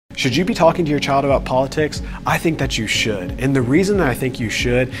Should you be talking to your child about politics? I think that you should. And the reason that I think you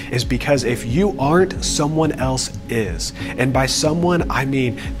should is because if you aren't, someone else is. And by someone, I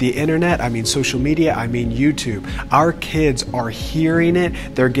mean the internet, I mean social media, I mean YouTube. Our kids are hearing it.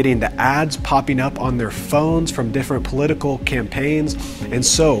 They're getting the ads popping up on their phones from different political campaigns. And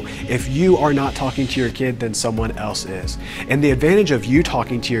so if you are not talking to your kid, then someone else is. And the advantage of you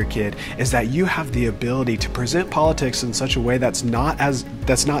talking to your kid is that you have the ability to present politics in such a way that's not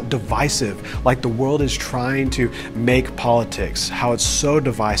divisive, like the world is trying to make politics, how it's so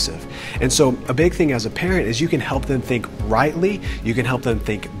divisive. And so a big thing as a parent is you can help them think rightly, you can help them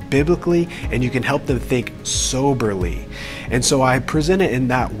think biblically, and you can help them think soberly. And so I present it in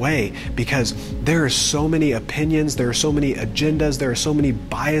that way because there are so many opinions, there are so many agendas, there are so many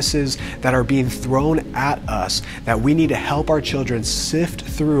biases that are being thrown at us that we need to help our children sift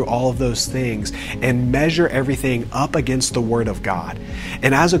through all of those things and measure everything up against the Word of God.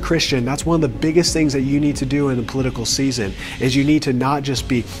 And as a Christian, that's one of the biggest things that you need to do in the political season is you need to not just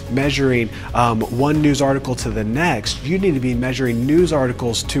be measuring one news article to the next, you need to be measuring news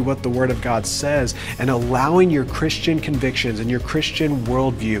articles to what the Word of God says and allowing your Christian convictions and your Christian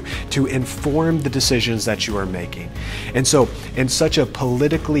worldview to inform the decisions that you are making. And so in such a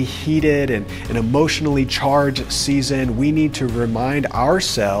politically heated and emotionally charged season, we need to remind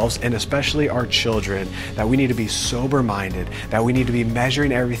ourselves and especially our children that we need to be sober-minded, that we need to be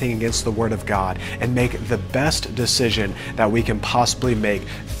measuring everything against the Word of God and make the best decision that we can possibly make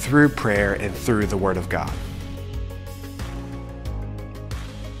through prayer and through the Word of God.